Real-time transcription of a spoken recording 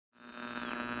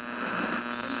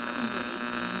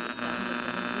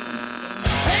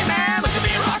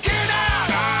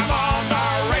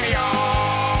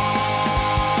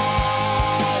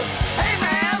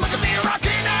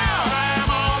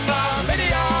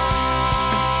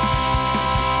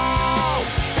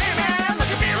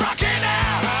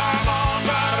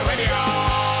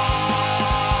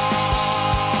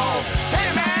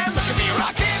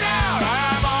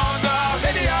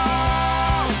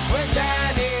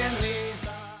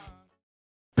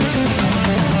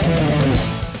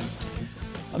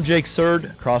I'm Jake Surd.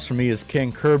 Across from me is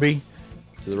Ken Kirby.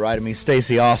 To the right of me,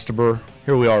 Stacy Osterber.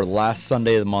 Here we are, last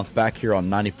Sunday of the month, back here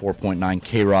on 94.9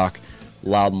 K-Rock,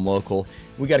 loud and local.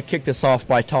 We got to kick this off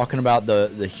by talking about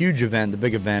the huge event, the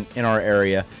big event in our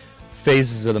area,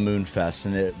 Phases of the Moon Fest.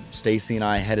 And Stacy and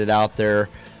I headed out there.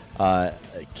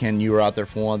 Ken, you were out there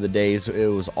for one of the days. It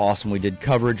was awesome. We did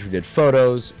coverage, we did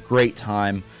photos, great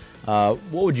time.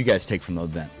 What would you guys take from the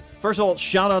event? First of all,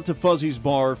 shout out to Fuzzy's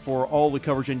Bar for all the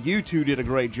coverage, and you two did a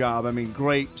great job. I mean,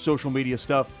 great social media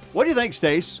stuff. What do you think,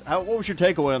 Stace? What was your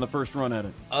takeaway on the first run at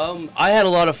it? I had a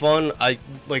lot of fun. By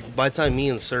the time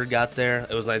me and Sir got there,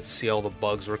 it was nice to see all the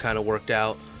bugs were kind of worked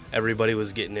out. Everybody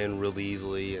was getting in really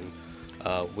easily,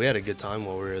 and we had a good time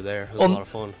while we were there. It was a lot of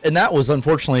fun. And that was,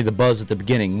 unfortunately, the buzz at the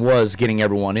beginning was getting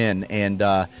everyone in.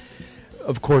 And,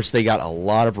 of course, they got a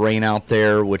lot of rain out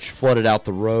there, which flooded out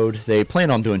the road. They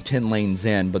planned on doing 10 lanes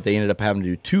in, but they ended up having to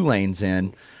do 2 lanes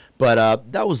in.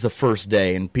 But that was the first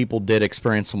day, and people did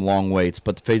experience some long waits.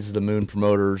 But the Phases of the Moon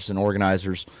promoters and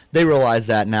organizers, they realize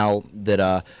that now,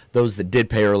 that those that did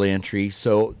pay early entry.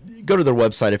 So go to their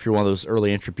website if you're one of those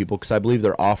early entry people, because I believe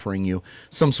they're offering you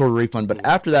some sort of refund. But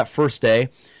after that first day,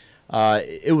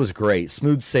 it was great.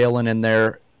 Smooth sailing in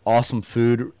there, awesome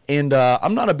food. And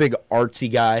I'm not a big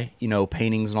artsy guy,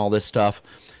 paintings and all this stuff.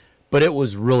 But it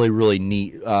was really, really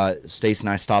neat. Stace and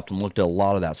I stopped and looked at a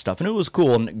lot of that stuff. And it was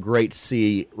cool and great to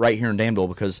see right here in Danville,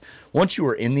 because once you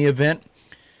were in the event,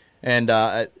 and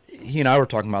he and I were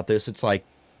talking about this, it's like,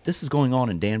 this is going on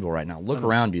in Danville right now. Look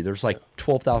around you. There's like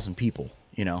 12,000 people.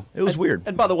 It was weird.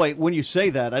 And by the way, when you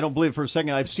say that, I don't believe for a second.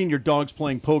 I've seen your dogs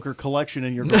playing poker collection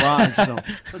in your garage. So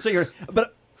let's say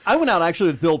but I went out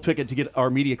actually with Bill Pickett to get our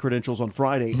media credentials on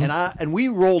Friday, and we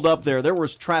rolled up there. There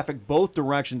was traffic both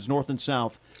directions, north and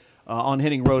south, on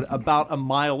Henning Road, about a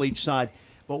mile each side.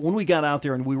 But when we got out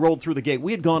there and we rolled through the gate,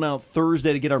 we had gone out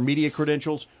Thursday to get our media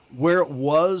credentials. Where it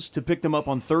was to pick them up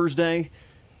on Thursday,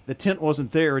 the tent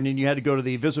wasn't there, and then you had to go to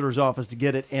the visitor's office to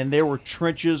get it, and there were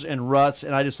trenches and ruts,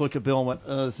 and I just looked at Bill and went,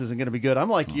 this isn't going to be good. I'm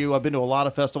like you. I've been to a lot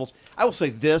of festivals. I will say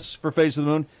this for Phase of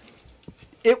the Moon.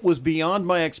 It was beyond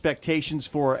my expectations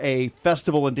for a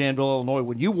festival in Danville, Illinois.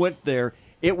 When you went there,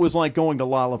 it was like going to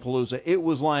Lollapalooza. It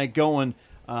was like going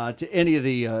to any of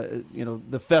the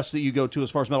the fests that you go to as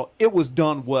far as metal. It was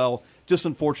done well. Just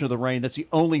unfortunate the rain. That's the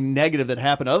only negative that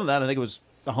happened. Other than that, I think it was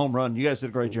a home run. You guys did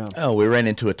a great job. Oh, we ran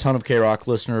into a ton of K-Rock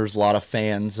listeners, a lot of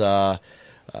fans.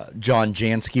 John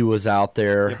Jansky was out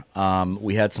there. Yep.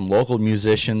 We had some local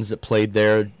musicians that played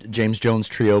there. James Jones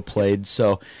Trio played.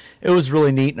 So it was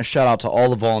really neat, and a shout-out to all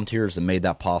the volunteers that made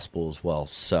that possible as well.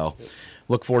 So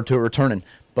look forward to it returning.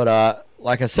 But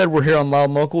like I said, we're here on Loud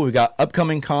and Local. We've got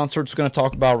upcoming concerts we're going to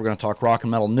talk about. We're going to talk rock and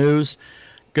metal news.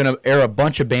 Going to air a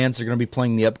bunch of bands that are going to be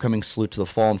playing the upcoming Salute to the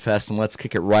Fallen Fest, and let's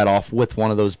kick it right off with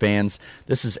one of those bands.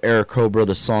 This is Aarakocra.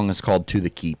 The song is called To the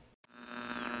Keep.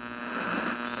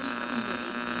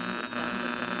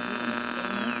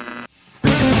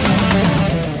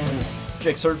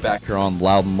 Jake Surd back here on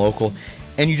Loud and Local.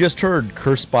 And you just heard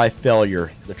Cursed by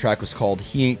Failure. The track was called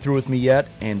He Ain't Through With Me Yet,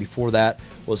 and before that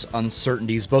was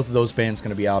Uncertainties. Both of those bands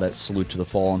going to be out at Salute to the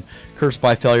Fallen. Cursed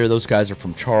by Failure, those guys are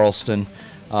from Charleston.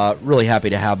 Really happy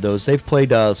to have those. They've played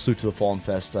Salute to the Fallen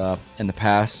Fest in the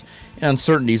past. And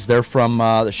Uncertainties, they're from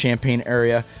the Champaign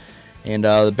area. And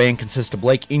the band consists of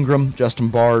Blake Ingram, Justin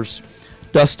Bars,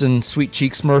 Dustin Sweet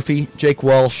Cheeks Murphy, Jake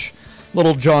Welsh,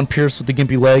 Little John Pierce with the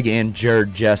gimpy leg, and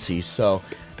Jared Jesse. So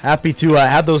happy to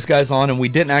have those guys on, and we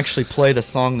didn't actually play the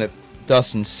song that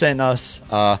Dustin sent us.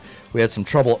 We had some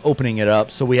trouble opening it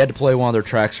up, so we had to play one of their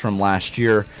tracks from last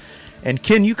year. And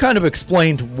Ken, you kind of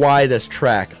explained why this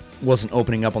track wasn't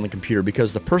opening up on the computer,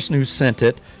 because the person who sent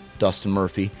it, Dustin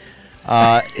Murphy,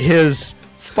 his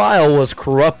file was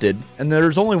corrupted, and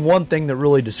there's only one thing that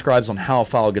really describes on how a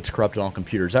file gets corrupted on a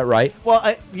computer. Is that right?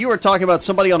 Well, you were talking about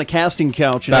somebody on a casting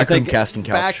couch. And Backroom casting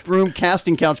couch. Backroom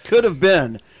casting couch could have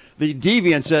been the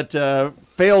deviants that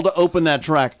failed to open that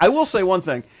track. I will say one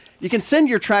thing. You can send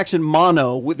your tracks in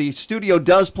mono. The studio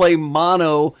does play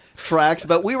mono tracks,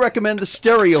 but we recommend the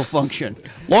stereo function.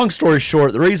 Long story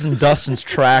short, the reason Dustin's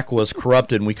track was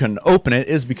corrupted and we couldn't open it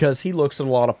is because he looks at a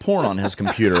lot of porn on his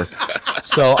computer.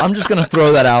 So I'm just going to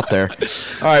throw that out there.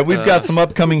 All right, we've got some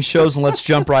upcoming shows, and let's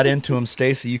jump right into them.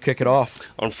 Stacy, you kick it off.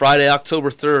 On Friday, October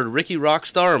 3rd, Ricky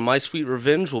Rockstar and My Sweet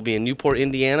Revenge will be in Newport,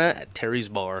 Indiana at Terry's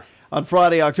Bar. On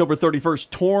Friday, October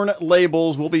 31st, Torn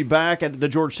Labels will be back at the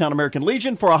Georgetown American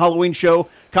Legion for a Halloween show.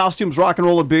 Costumes, rock and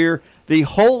roll, and beer. The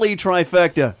holy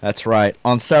trifecta. That's right.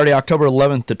 On Saturday, October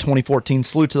 11th, the 2014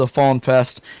 Salute to the Fallen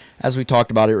Fest As we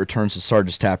talked about, it returns to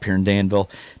Sarge's Tap here in Danville.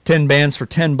 10 bands for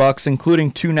 $10,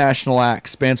 including 2 national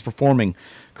acts. Bands performing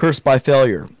Cursed by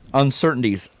Failure,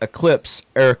 Uncertainties, Eclipse,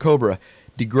 Airacobra,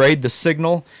 Degrade the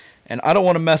Signal, and I don't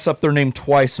want to mess up their name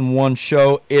twice in one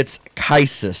show. It's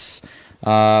Caesus.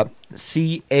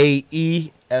 Caesus,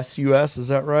 is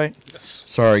that right? Yes.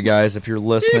 Sorry, guys, if you're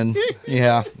listening.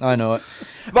 Yeah, I know it.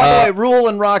 By the way, rule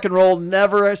in rock and roll,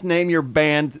 never name your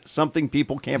band something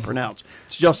people can't pronounce.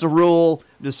 It's just a rule.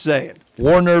 Just say it.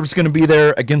 War Nerve's going to be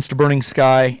there, Against a Burning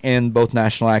Sky, and both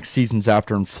national acts Seasons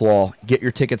After and Flaw. Get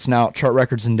your tickets now at Chart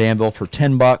Records in Danville for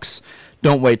 $10.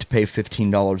 Don't wait to pay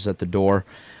 $15 at the door.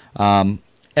 And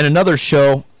another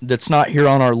show that's not here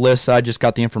on our list, I just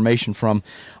got the information from,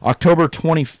 October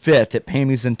 25th at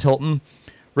Pamy's in Tilton.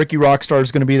 Ricky Rockstar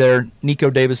is going to be there. Nico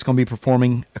Davis is going to be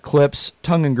performing Eclipse,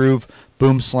 Tongue and Groove,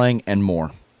 Boom Slang, and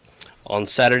more. On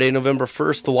Saturday, November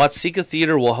 1st, the Watseka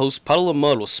Theater will host Puddle of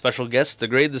Mud with special guests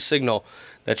Degrade the Signal.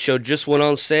 That show just went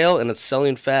on sale, and it's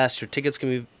selling fast. Your tickets can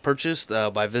be purchased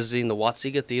by visiting the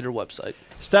Watseka Theater website.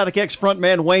 Static X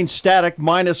frontman Wayne Static,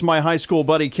 minus my high school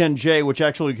buddy Ken Jay, which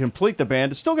actually complete the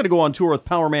band, is still going to go on tour with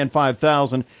Powerman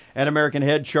 5000, and American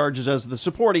Head charges as the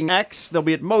supporting acts. They'll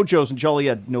be at Mojo's in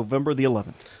Joliet, November the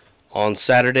 11th. On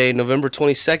Saturday, November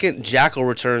 22nd, Jackal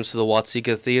returns to the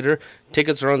Watseka Theater.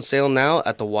 Tickets are on sale now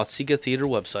at the Watseka Theater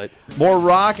website. More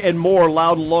rock and more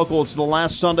Loud and Local. It's the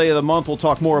last Sunday of the month. We'll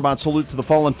talk more about Salute to the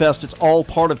Fallen Fest. It's all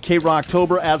part of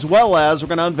K-Rocktober, as well as we're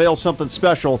going to unveil something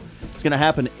special. It's going to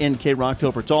happen in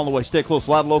K-Rocktober. It's all on the way. Stay close.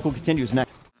 Loud and Local continues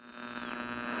next.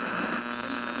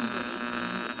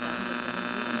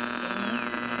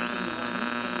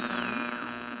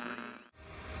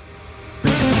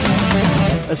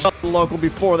 Local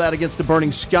before that, Against the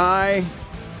Burning Sky.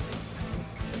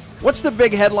 What's the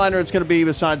big headliner it's going to be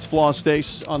besides Flaw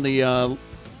Stace on the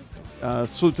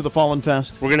Salute to the Fallen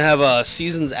Fest? We're going to have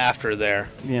Seasons After there.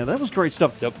 Yeah, that was great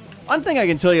stuff. Yep. One thing I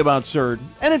can tell you about Surd,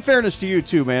 and in fairness to you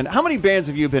too, man, how many bands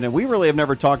have you been in? We really have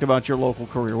never talked about your local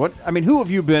career. Who have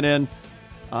you been in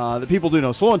that people do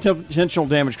know? Slow Intentional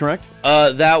Damage, correct?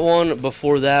 That one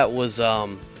before that was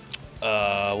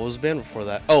what was the band before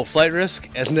that? Oh, Flight Risk,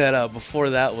 and then before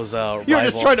that was You were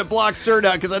just trying to block Surd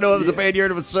out because I know there's a band you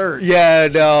heard of with Surd. Yeah,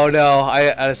 no,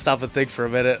 I stopped and think for a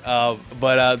minute.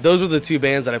 But those were the two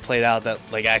bands that I played out that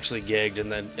like actually gigged,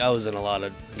 and then I was in a lot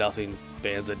of nothing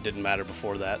bands that didn't matter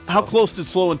before that. So. How close did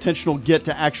Slow Intentional get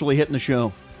to actually hitting the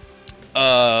show?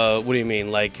 What do you mean,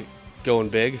 like going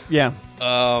big? Yeah.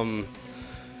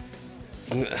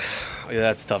 Yeah,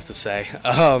 that's tough to say.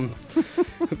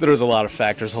 There was a lot of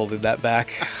factors holding that back.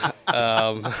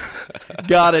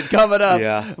 Got it. Coming up,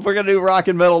 Yeah. We're going to do rock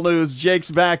and metal news. Jake's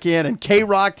back in, and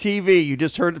K-Rock TV, you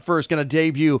just heard it first, going to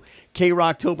debut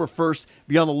K-Rocktober 1st.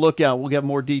 Be on the lookout. We'll get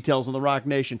more details on the Rock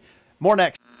Nation. More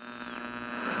next.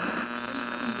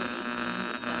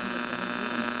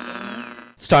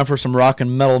 It's time for some rock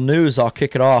and metal news. I'll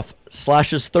kick it off.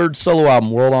 Slash's third solo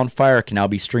album, World on Fire, can now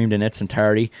be streamed in its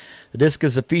entirety. The disc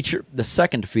is the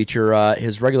second to feature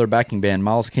his regular backing band,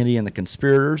 Miles Kennedy and the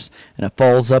Conspirators, and it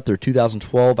follows up their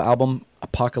 2012 album,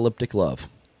 Apocalyptic Love.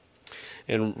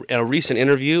 In a recent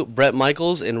interview, Bret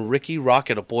Michaels and Ricky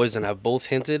Rocket of Poison have both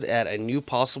hinted at a new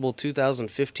possible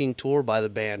 2015 tour by the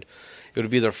band. It would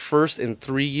be their first in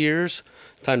 3 years.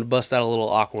 Time to bust out a little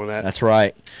Aquanet. That's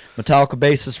right. Metallica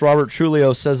bassist Robert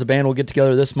Trujillo says the band will get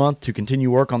together this month to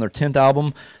continue work on their 10th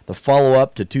album, the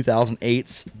follow-up to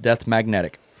 2008's Death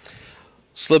Magnetic.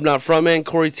 Slipknot frontman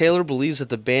Corey Taylor believes that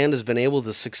the band has been able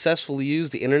to successfully use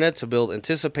the internet to build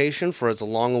anticipation for its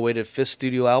long-awaited fifth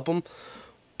studio album,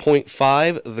 Point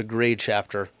 5, The Grey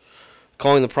Chapter,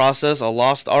 calling the process a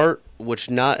lost art which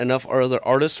not enough other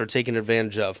artists are taking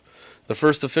advantage of. The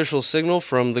first official single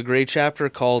from The Grey Chapter,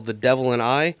 called The Devil and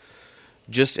I,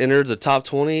 just entered the top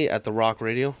 20 at the Rock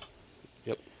Radio.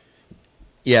 Yep.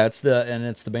 Yeah, it's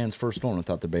the band's first one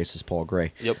without the bassist Paul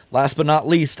Gray. Yep. Last but not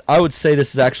least, I would say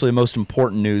this is actually the most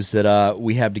important news that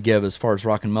we have to give as far as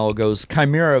rock and metal goes.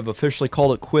 Chimera have officially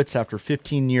called it quits after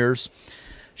 15 years.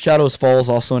 Shadows Falls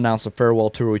also announced a farewell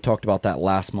tour. We talked about that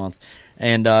last month.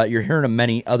 And you're hearing of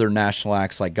many other national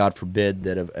acts like God Forbid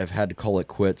that have had to call it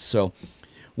quits. So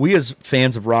we as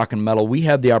fans of rock and metal, we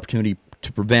have the opportunity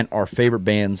to prevent our favorite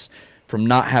bands from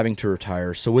not having to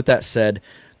retire. So with that said,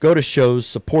 go to shows,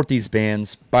 support these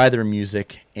bands, buy their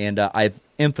music, and I've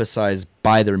emphasized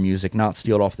buy their music, not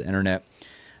steal it off the internet.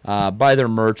 Buy their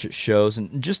merch at shows,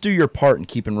 and just do your part in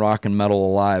keeping rock and metal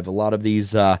alive. A lot of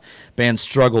these bands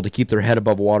struggle to keep their head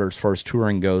above water as far as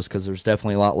touring goes because there's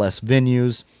definitely a lot less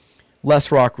venues,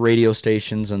 less rock radio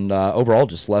stations, and overall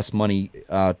just less money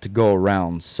to go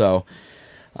around. So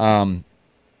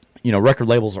record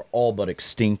labels are all but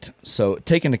extinct. So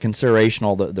take into consideration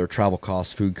all their travel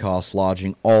costs, food costs,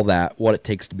 lodging, all that, what it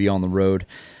takes to be on the road.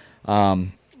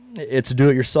 It's a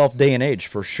do-it-yourself day and age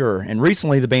for sure. And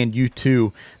recently, the band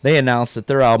U2, they announced that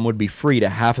their album would be free to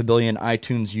 500 million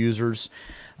iTunes users.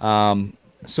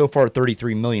 So far,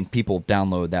 33 million people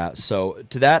download that. So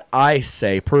to that, I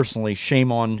say personally,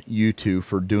 shame on U2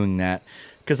 for doing that,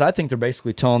 because I think they're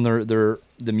basically telling the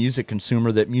music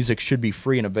consumer that music should be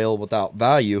free and available without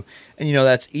value. And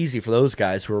that's easy for those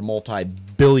guys who are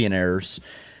multi-billionaires.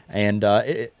 And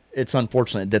it's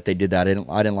unfortunate that they did that. I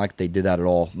didn't like they did that at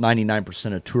all.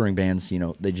 99% of touring bands,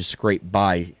 they just scrape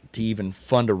by to even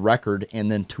fund a record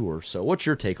and then tour. So what's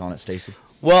your take on it, Stacy?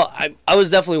 Well, I was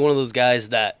definitely one of those guys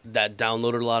that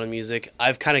downloaded a lot of music.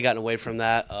 I've kind of gotten away from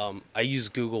that. I use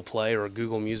Google Play or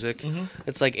Google Music.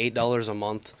 It's like $8 a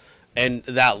month. And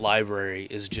that library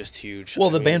is just huge. Well,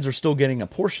 the bands are still getting a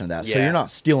portion of that, so you're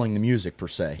not stealing the music per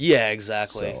se. Yeah,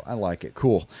 exactly. So I like it.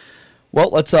 Cool. Well,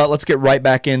 let's get right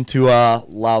back into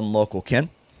Loud and Local, Ken.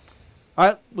 All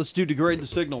right, let's do Degrade the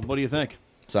Signal. What do you think?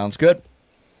 Sounds good.